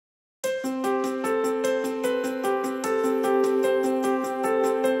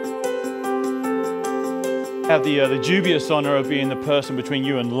have the dubious honor of being the person between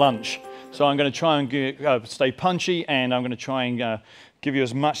you and lunch. So I'm going to try and stay punchy, and I'm going to try and give you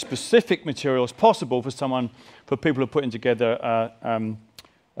as much specific material as possible for people who are putting together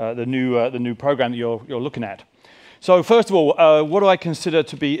the new program that you're looking at. So first of all, what do I consider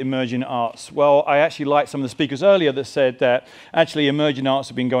to be emerging arts? Well, I actually liked some of the speakers earlier that said that actually emerging arts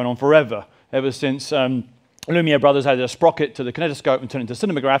have been going on forever, ever since Lumiere brothers added a sprocket to the kinetoscope and turned it into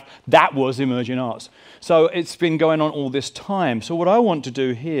cinematograph. That was emerging arts. So it's been going on all this time. So what I want to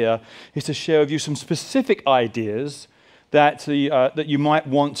do here is to share with you some specific ideas that you might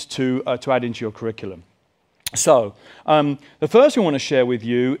want to add into your curriculum. So the first thing I want to share with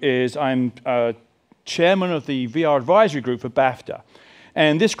you is I'm chairman of the VR advisory group for BAFTA.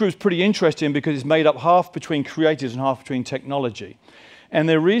 And this group's pretty interesting because it's made up half between creators and half between technology. And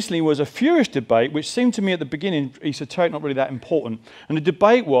there recently was a furious debate, which seemed to me at the beginning esoteric, not really that important. And the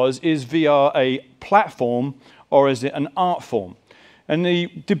debate was, is VR a platform or is it an art form? And the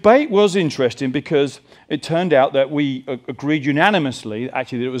debate was interesting because it turned out that we agreed unanimously,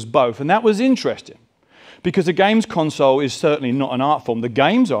 actually, that it was both. And that was interesting because the games console is certainly not an art form. The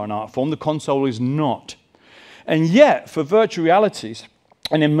games are an art form, the console is not. And yet, for virtual realities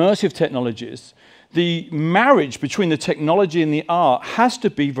and immersive technologies, the marriage between the technology and the art has to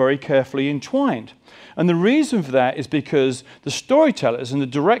be very carefully entwined. And the reason for that is because the storytellers and the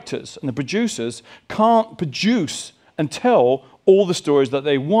directors and the producers can't produce and tell all the stories that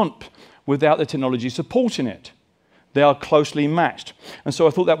they want without the technology supporting it. They are closely matched. And so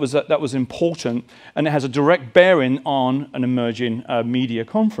I thought that was important, and it has a direct bearing on an emerging media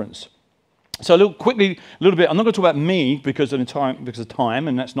conference. So quickly, a little bit, I'm not going to talk about me because of time,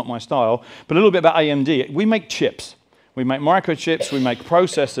 and that's not my style, but a little bit about AMD. We make chips. We make microchips, we make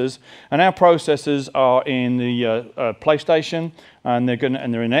processors, and our processors are in the PlayStation, and they're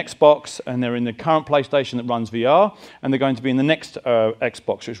in Xbox, and they're in the current PlayStation that runs VR, and they're going to be in the next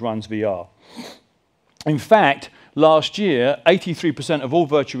Xbox, which runs VR. In fact, last year, 83% of all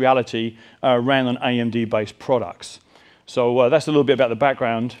virtual reality ran on AMD-based products. So that's a little bit about the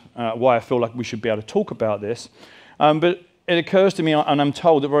background, why I feel like we should be able to talk about this. But it occurs to me, and I'm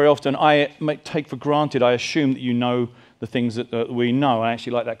told that very often I take for granted, I assume that you know the things that we know. I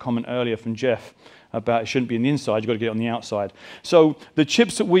actually like that comment earlier from Jeff about it shouldn't be on the inside, you've got to get it on the outside. So the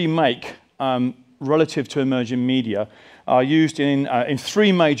chips that we make relative to emerging media are used in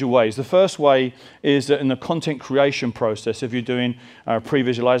three major ways. The first way is that in the content creation process, if you're doing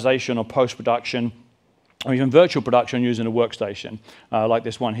pre-visualization or post-production, or even virtual production using a workstation, like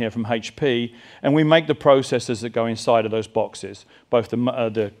this one here from HP, and we make the processors that go inside of those boxes, both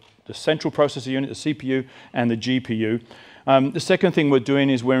the central processor unit, the CPU, and the GPU. The second thing we're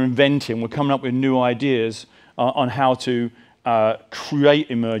doing is we're inventing, we're coming up with new ideas on how to create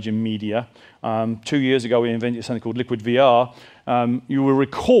emerging media. 2 years ago, we invented something called Liquid VR. You will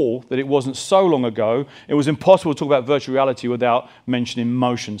recall that it wasn't so long ago, it was impossible to talk about virtual reality without mentioning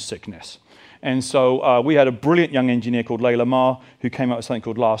motion sickness. And so we had a brilliant young engineer called Layla Ma who came up with something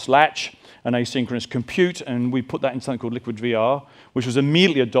called Last Latch, an asynchronous compute, and we put that in something called Liquid VR, which was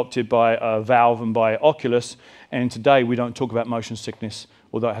immediately adopted by Valve and by Oculus. And today we don't talk about motion sickness,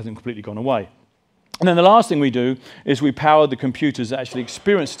 although it hasn't completely gone away. And then the last thing we do is we power the computers that actually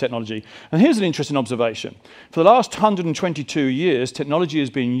experience technology. And here's an interesting observation. For the last 122 years, technology has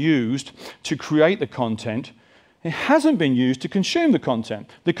been used to create the content. It hasn't been used to consume the content.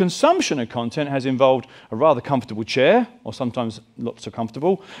 The consumption of content has involved a rather comfortable chair, or sometimes not so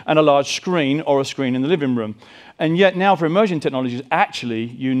comfortable, and a large screen or a screen in the living room. And yet now for emerging technologies, actually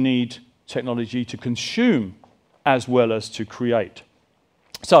you need technology to consume as well as to create.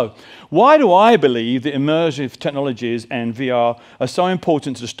 So why do I believe that immersive technologies and VR are so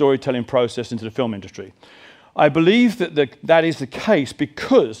important to the storytelling process and to the film industry? I believe that that is the case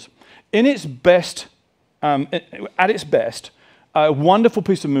because at its best, a wonderful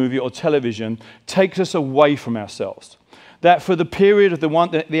piece of movie or television takes us away from ourselves. That for the period of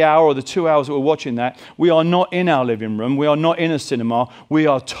the hour or the 2 hours that we're watching that, we are not in our living room, we are not in a cinema, we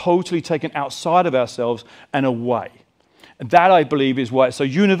are totally taken outside of ourselves and away. That, I believe, is why it's so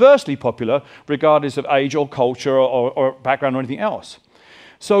universally popular, regardless of age or culture or background or anything else.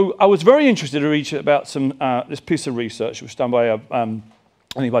 So I was very interested to read about this piece of research, which was done by, I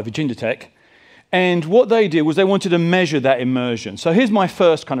think by Virginia Tech. And what they did was they wanted to measure that immersion. So here's my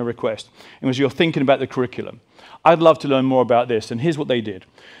first kind of request. It was you're thinking about the curriculum. I'd love to learn more about this. And here's what they did.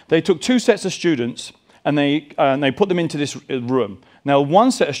 They took two sets of students and they put them into this room. Now,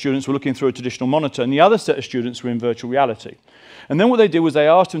 one set of students were looking through a traditional monitor, and the other set of students were in virtual reality. And then what they did was they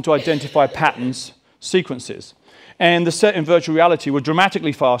asked them to identify patterns, sequences. And the set in virtual reality were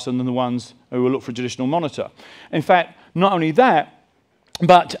dramatically faster than the ones who would look for a traditional monitor. In fact, not only that,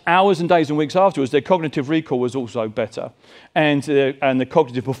 but hours and days and weeks afterwards, their cognitive recall was also better. And the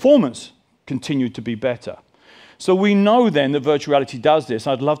cognitive performance continued to be better. So we know then that virtual reality does this.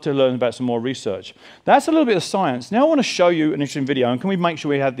 I'd love to learn about some more research. That's a little bit of science. Now I want to show you an interesting video, and can we make sure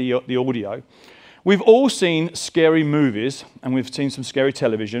we have the audio? We've all seen scary movies, and we've seen some scary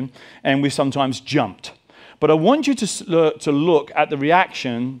television, and we've sometimes jumped. But I want you to look at the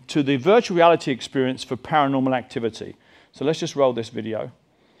reaction to the virtual reality experience for paranormal activity. So let's just roll this video.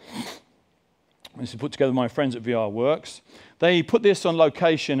 This is put together by my friends at VR Works. They put this on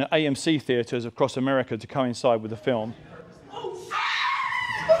location at AMC theaters across America to coincide with the film.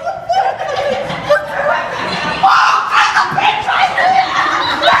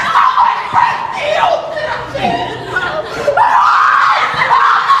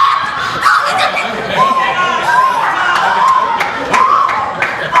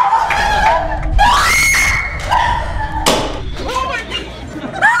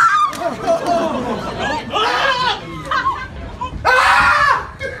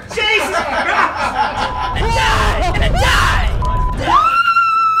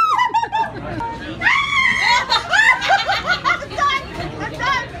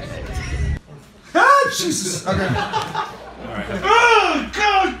 Jesus. Okay. All right. Oh,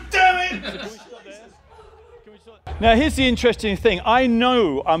 God damn it! Now, here's the interesting thing. I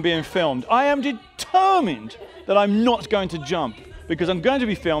know I'm being filmed. I am determined that I'm not going to jump because I'm going to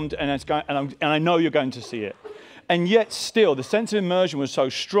be filmed and I know you're going to see it. And yet still, the sense of immersion was so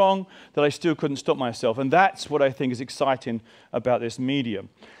strong that I still couldn't stop myself. And that's what I think is exciting about this medium.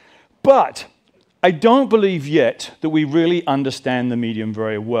 But I don't believe yet that we really understand the medium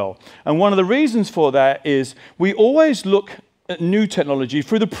very well. And one of the reasons for that is we always look at new technology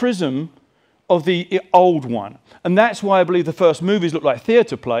through the prism of the old one. And that's why I believe the first movies look like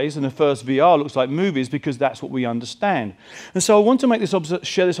theater plays and the first VR looks like movies, because that's what we understand. And so I want to make this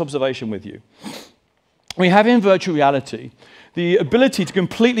share this observation with you. We have in virtual reality the ability to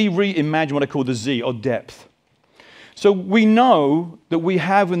completely reimagine what I call the Z, or depth. So we know that we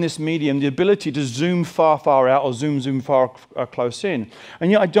have in this medium the ability to zoom far, far out, or zoom far close in.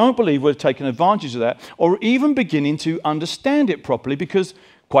 And yet I don't believe we're taking advantage of that, or even beginning to understand it properly, because,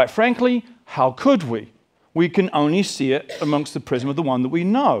 quite frankly, how could we? We can only see it amongst the prism of the one that we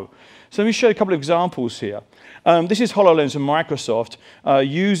know. So let me show you a couple of examples here. This is HoloLens from Microsoft,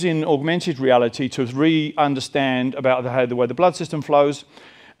 using augmented reality to re-understand about the way the blood system flows.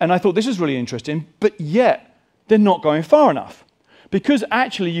 And I thought this is really interesting, but yet they're not going far enough. Because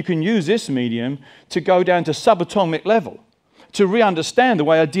actually you can use this medium to go down to subatomic level, to re-understand the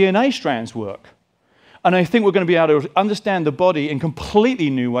way our DNA strands work. And I think we're going to be able to understand the body in completely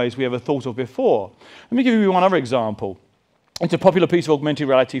new ways we ever thought of before. Let me give you one other example. It's a popular piece of augmented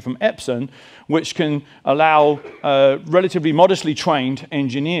reality from Epson, which can allow relatively modestly trained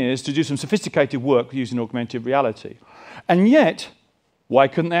engineers to do some sophisticated work using augmented reality. And yet, why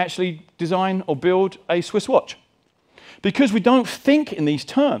couldn't they actually design or build a Swiss watch? Because we don't think in these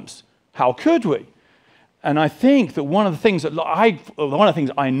terms. How could we? And I think that one of the things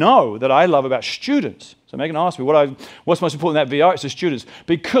I know that I love about students, so Megan asked me what's most important in that VR, it's the students,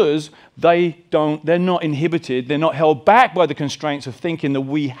 because they're not inhibited, they're not held back by the constraints of thinking that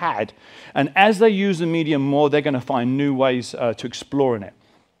we had. And as they use the medium more, they're going to find new ways to explore in it.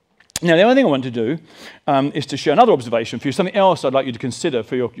 Now, the other thing I want to do is to share another observation for you, something else I'd like you to consider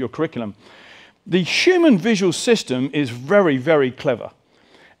for your curriculum. The human visual system is very, very clever.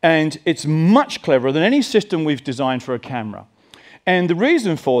 And it's much cleverer than any system we've designed for a camera. And the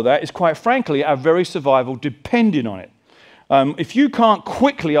reason for that is, quite frankly, our very survival depending on it. If you can't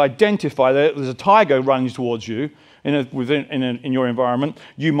quickly identify that there's a tiger running towards you in your environment,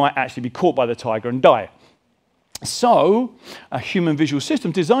 you might actually be caught by the tiger and die. So, a human visual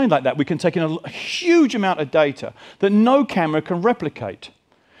system designed like that, we can take in a huge amount of data that no camera can replicate.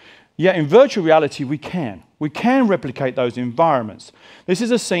 Yet in virtual reality, we can. We can replicate those environments. This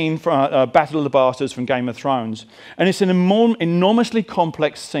is a scene from Battle of the Bastards from Game of Thrones, and it's an enormously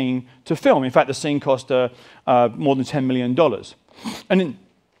complex scene to film. In fact, the scene cost more than $10 million. And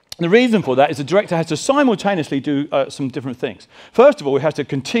the reason for that is the director has to simultaneously do some different things. First of all, he has to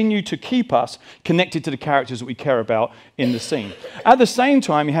continue to keep us connected to the characters that we care about in the scene. At the same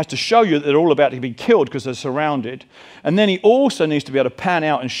time, he has to show you that they're all about to be killed because they're surrounded. And then he also needs to be able to pan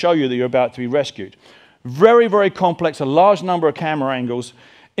out and show you that you're about to be rescued. Very, very complex, a large number of camera angles.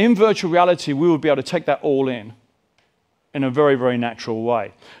 In virtual reality, we will be able to take that all in a very, very natural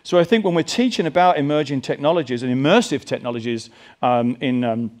way. So I think when we're teaching about emerging technologies and immersive technologies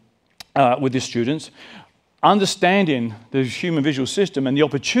with the students, understanding the human visual system and the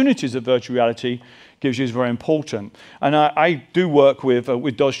opportunities of virtual reality gives you is very important. And I do work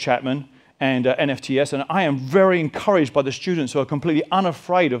with Dodge Chapman and NFTS, and I am very encouraged by the students who are completely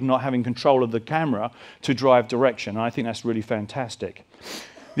unafraid of not having control of the camera to drive direction. And I think that's really fantastic.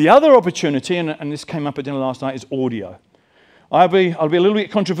 The other opportunity, and this came up at dinner last night, is audio. I'll be a little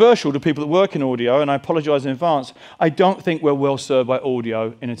bit controversial to people that work in audio, and I apologize in advance. I don't think we're well served by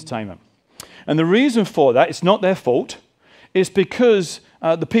audio in entertainment. And the reason for that, it's not their fault. It's because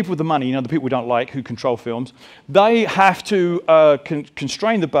the people with the money, you know, the people we don't like who control films, they have to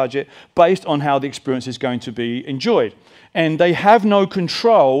constrain the budget based on how the experience is going to be enjoyed. And they have no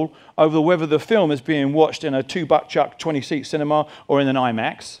control over whether the film is being watched in a 2-buck-chuck 20-seat cinema or in an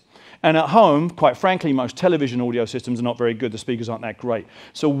IMAX. And at home, quite frankly, most television audio systems are not very good. The speakers aren't that great.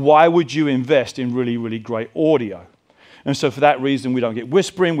 So why would you invest in really, really great audio? And so for that reason, we don't get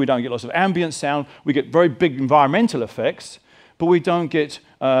whispering, we don't get lots of ambient sound, we get very big environmental effects, but we don't get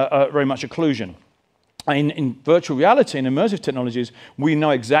very much occlusion. In virtual reality and immersive technologies, we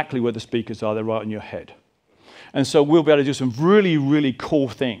know exactly where the speakers are. They're right in your head. And so we'll be able to do some really, really cool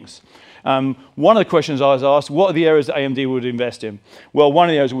things. One of the questions I was asked, what are the areas that AMD would invest in? Well, one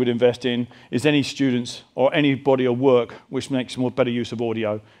of the areas we would invest in is any students or any body of work which makes more better use of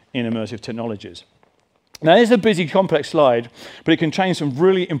audio in immersive technologies. Now, this is a busy, complex slide, but it contains some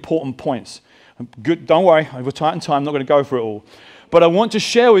really important points. Good, don't worry, we're tight on time, I'm not going to go for it all. But I want to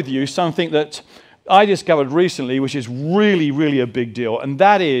share with you something that I discovered recently, which is really, really a big deal, and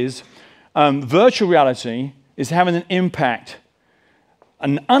that is virtual reality is having an impact,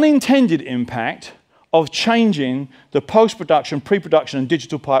 an unintended impact of changing the post-production, pre-production, and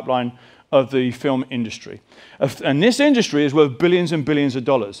digital pipeline of the film industry. And this industry is worth billions and billions of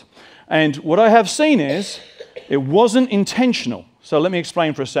dollars. And what I have seen is it wasn't intentional. So let me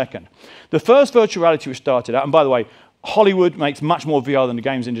explain for a second. The first virtual reality which started out, and by the way, Hollywood makes much more VR than the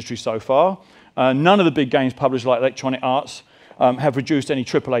games industry so far. None of the big games publishers like Electronic Arts have produced any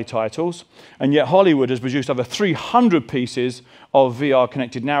AAA titles, and yet Hollywood has produced over 300 pieces of VR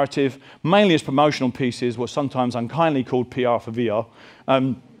connected narrative, mainly as promotional pieces, what sometimes unkindly called PR for VR,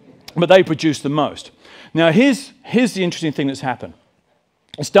 but they produce the most. Now here's the interesting thing that's happened.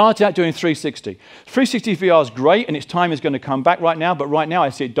 It started out doing 360. 360 VR is great, and its time is going to come back right now, but right now I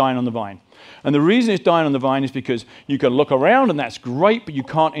see it dying on the vine. And the reason it's dying on the vine is because you can look around, and that's great, but you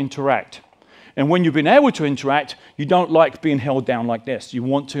can't interact. And when you've been able to interact, you don't like being held down like this. You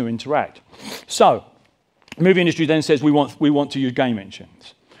want to interact. So, the movie industry then says we want to use game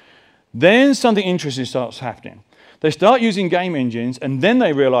engines. Then something interesting starts happening. They start using game engines, and then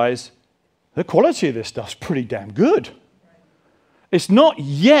they realize the quality of this stuff's pretty damn good. It's not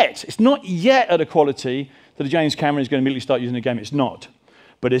yet at a quality that James Cameron is going to immediately start using the game. It's not.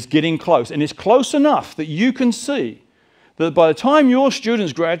 But it's getting close. And it's close enough that you can see that by the time your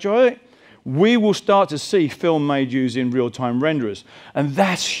students graduate, we will start to see film made using real-time renderers. And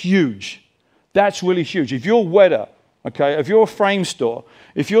that's huge. That's really huge. If you're Weta, okay, if you're a frame store,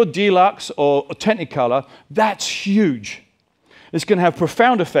 if you're Deluxe or Technicolor, that's huge. It's going to have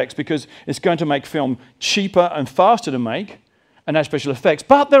profound effects because it's going to make film cheaper and faster to make, and have special effects.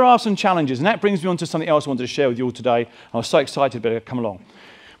 But there are some challenges, and that brings me on to something else I wanted to share with you all today. I was so excited to come along.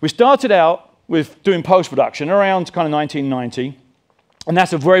 We started out with doing post-production around kind of 1990, and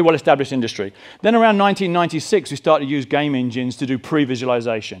that's a very well-established industry. Then around 1996, we started to use game engines to do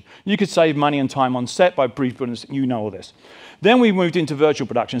pre-visualization. You could save money and time on set by pre-production, you know all this. Then we moved into virtual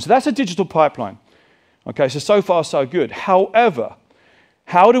production. So that's a digital pipeline. Okay, so far so good. However,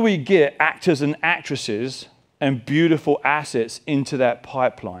 how do we get actors and actresses and beautiful assets into that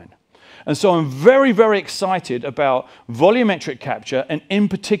pipeline? And so I'm very, very excited about volumetric capture and in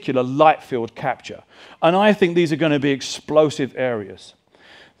particular light field capture. And I think these are going to be explosive areas.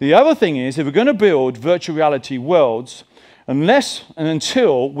 The other thing is, if we're going to build virtual reality worlds, unless and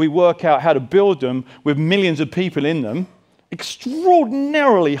until we work out how to build them with millions of people in them,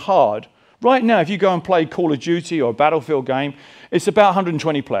 extraordinarily hard. Right now, if you go and play Call of Duty or a Battlefield game, it's about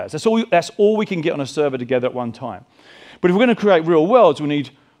 120 players. That's all we can get on a server together at one time. But if we're going to create real worlds, we need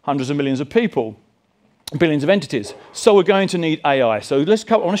hundreds of millions of people, billions of entities. So we're going to need AI. So I want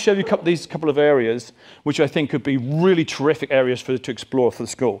to show you these couple of areas which I think could be really terrific areas to explore for the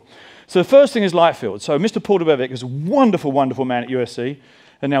school. So the first thing is light field. So Mr. Paul Dubovik is a wonderful, wonderful man at USC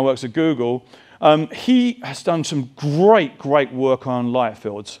and now works at Google. He has done some great, great work on light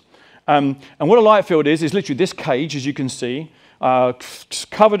fields. And what a light field is literally this cage, as you can see,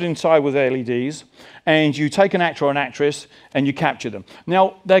 covered inside with LEDs, and you take an actor or an actress and you capture them.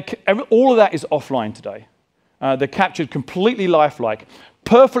 Now, all of that is offline today. They're captured completely lifelike.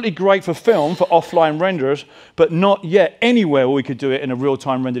 Perfectly great for film, for offline renderers, but not yet anywhere where we could do it in a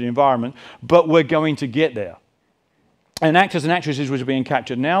real-time rendered environment, but we're going to get there. And actors and actresses which are being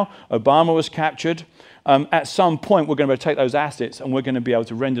captured now, Obama was captured. At some point, we're going to be able to take those assets and we're going to be able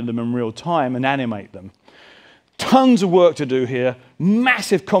to render them in real time and animate them. Tons of work to do here,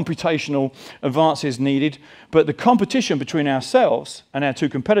 massive computational advances needed, but the competition between ourselves and our two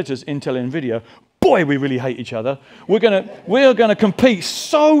competitors, Intel and NVIDIA, boy, we really hate each other. We are going to compete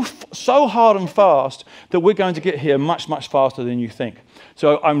so hard and fast that we're going to get here much, much faster than you think.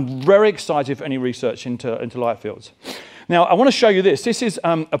 So I'm very excited for any research into light fields. Now, I want to show you this. This is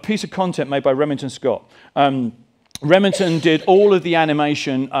a piece of content made by Remington Scott. Remington did all of the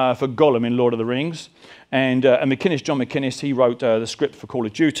animation for Gollum in Lord of the Rings, and McInnes, John McInnes, he wrote the script for Call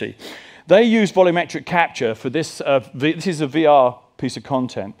of Duty. They used volumetric capture for this. This is a VR piece of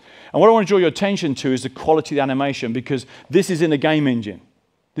content. And what I want to draw your attention to is the quality of the animation, because this is in a game engine.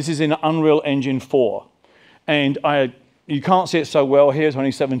 This is in Unreal Engine 4. And you can't see it so well here, it's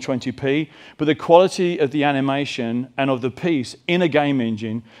only 720p, but the quality of the animation and of the piece in a game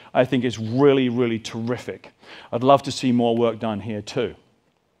engine, I think is really, really terrific. I'd love to see more work done here too.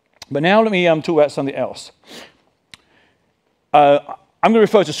 But now let me talk about something else. I'm going to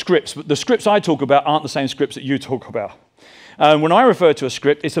refer to scripts, but the scripts I talk about aren't the same scripts that you talk about. When I refer to a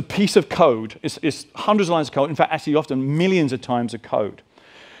script, it's a piece of code. It's hundreds of lines of code, in fact, actually often millions of times of code.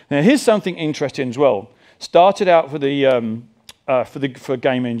 Now here's something interesting as well. Started out for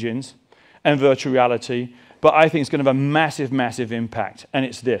game engines and virtual reality, but I think it's going to have a massive, massive impact, and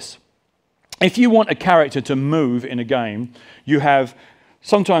it's this. If you want a character to move in a game, you have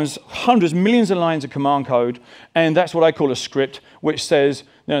sometimes hundreds, millions of lines of command code, and that's what I call a script, which says,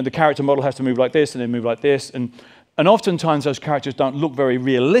 you know, the character model has to move like this and then move like this, and oftentimes those characters don't look very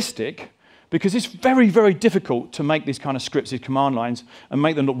realistic because it's very, very difficult to make these kind of scripts, these command lines, and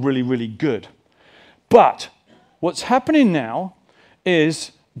make them look really, really good. But what's happening now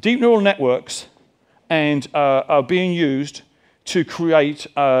is deep neural networks are being used to create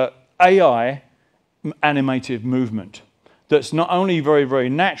AI animated movement that's not only very, very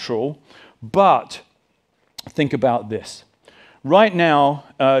natural, but think about this. Right now,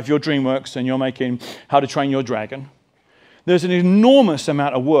 if you're DreamWorks and you're making How to Train Your Dragon, there's an enormous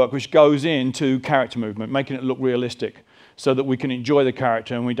amount of work which goes into character movement, making it look realistic so that we can enjoy the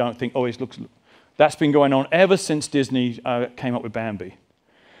character and we don't think, oh, it looks... That's been going on ever since Disney came up with Bambi.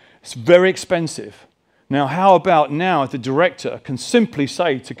 It's very expensive. Now, how about now if the director can simply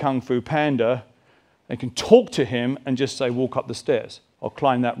say to Kung Fu Panda, they can talk to him and just say, walk up the stairs or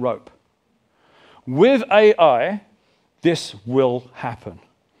climb that rope. With AI, this will happen.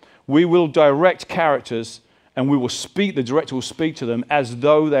 We will direct characters and the director will speak to them as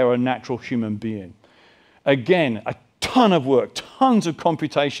though they were a natural human being. Again, a ton of work, tons of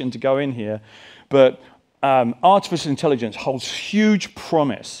computation to go in here, but artificial intelligence holds huge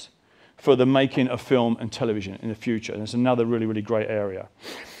promise for the making of film and television in the future. And it's another really, really great area.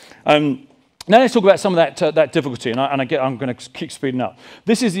 Now let's talk about some of that difficulty, and I'm going to keep speeding up.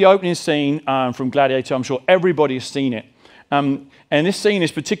 This is the opening scene from Gladiator. I'm sure everybody's seen it. And this scene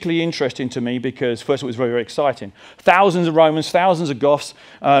is particularly interesting to me because, first of all, it's very, very exciting. Thousands of Romans, thousands of Goths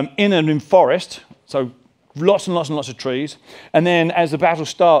in a forest, so lots and lots and lots of trees. And then as the battle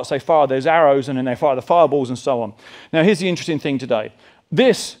starts, they fire those arrows, and then they fire the fireballs and so on. Now, here's the interesting thing today.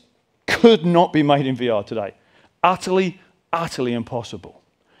 This could not be made in VR today. Utterly, utterly impossible.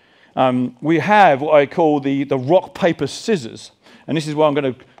 We have what I call the rock, paper, scissors. And this is why I'm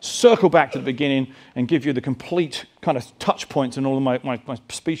going to circle back to the beginning and give you the complete kind of touch points in all of my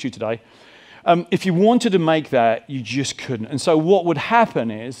speech to you today. If you wanted to make that, you just couldn't. And so what would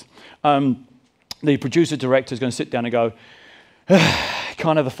happen is the producer-director is going to sit down and go,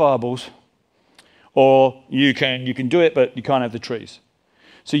 can't have the fireballs. Or you can do it, but you can't have the trees.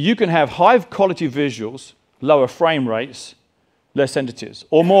 So you can have high-quality visuals, lower frame rates, less entities,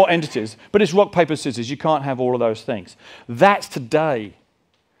 or more entities, but it's rock, paper, scissors. You can't have all of those things. That's today.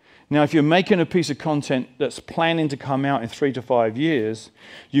 Now, if you're making a piece of content that's planning to come out in 3 to 5 years,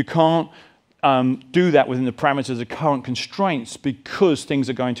 you can't do that within the parameters of current constraints because things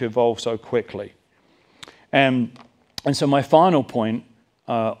are going to evolve so quickly. And so my final point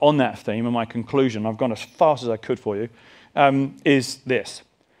on that theme and my conclusion, I've gone as fast as I could for you, is this.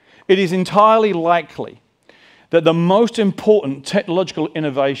 It is entirely likely that the most important technological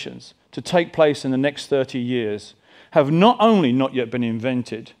innovations to take place in the next 30 years have not only not yet been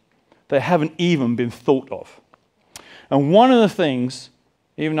invented, they haven't even been thought of. And one of the things,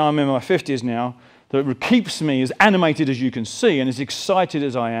 even though I'm in my 50s now, that keeps me as animated as you can see and as excited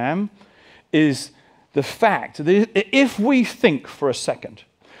as I am, is the fact that if we think for a second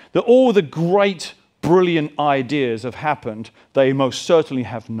that all the great, brilliant ideas have happened, they most certainly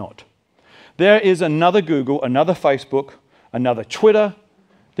have not. There is another Google, another Facebook, another Twitter.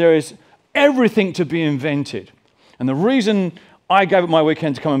 There is everything to be invented. And the reason I gave up my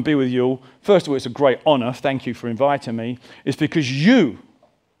weekend to come and be with you all, first of all, it's a great honor, thank you for inviting me, is because you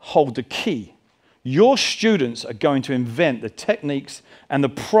hold the key. Your students are going to invent the techniques and the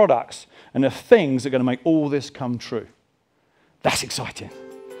products and the things that are going to make all this come true. That's exciting.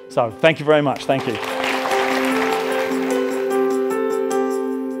 So thank you very much. Thank you.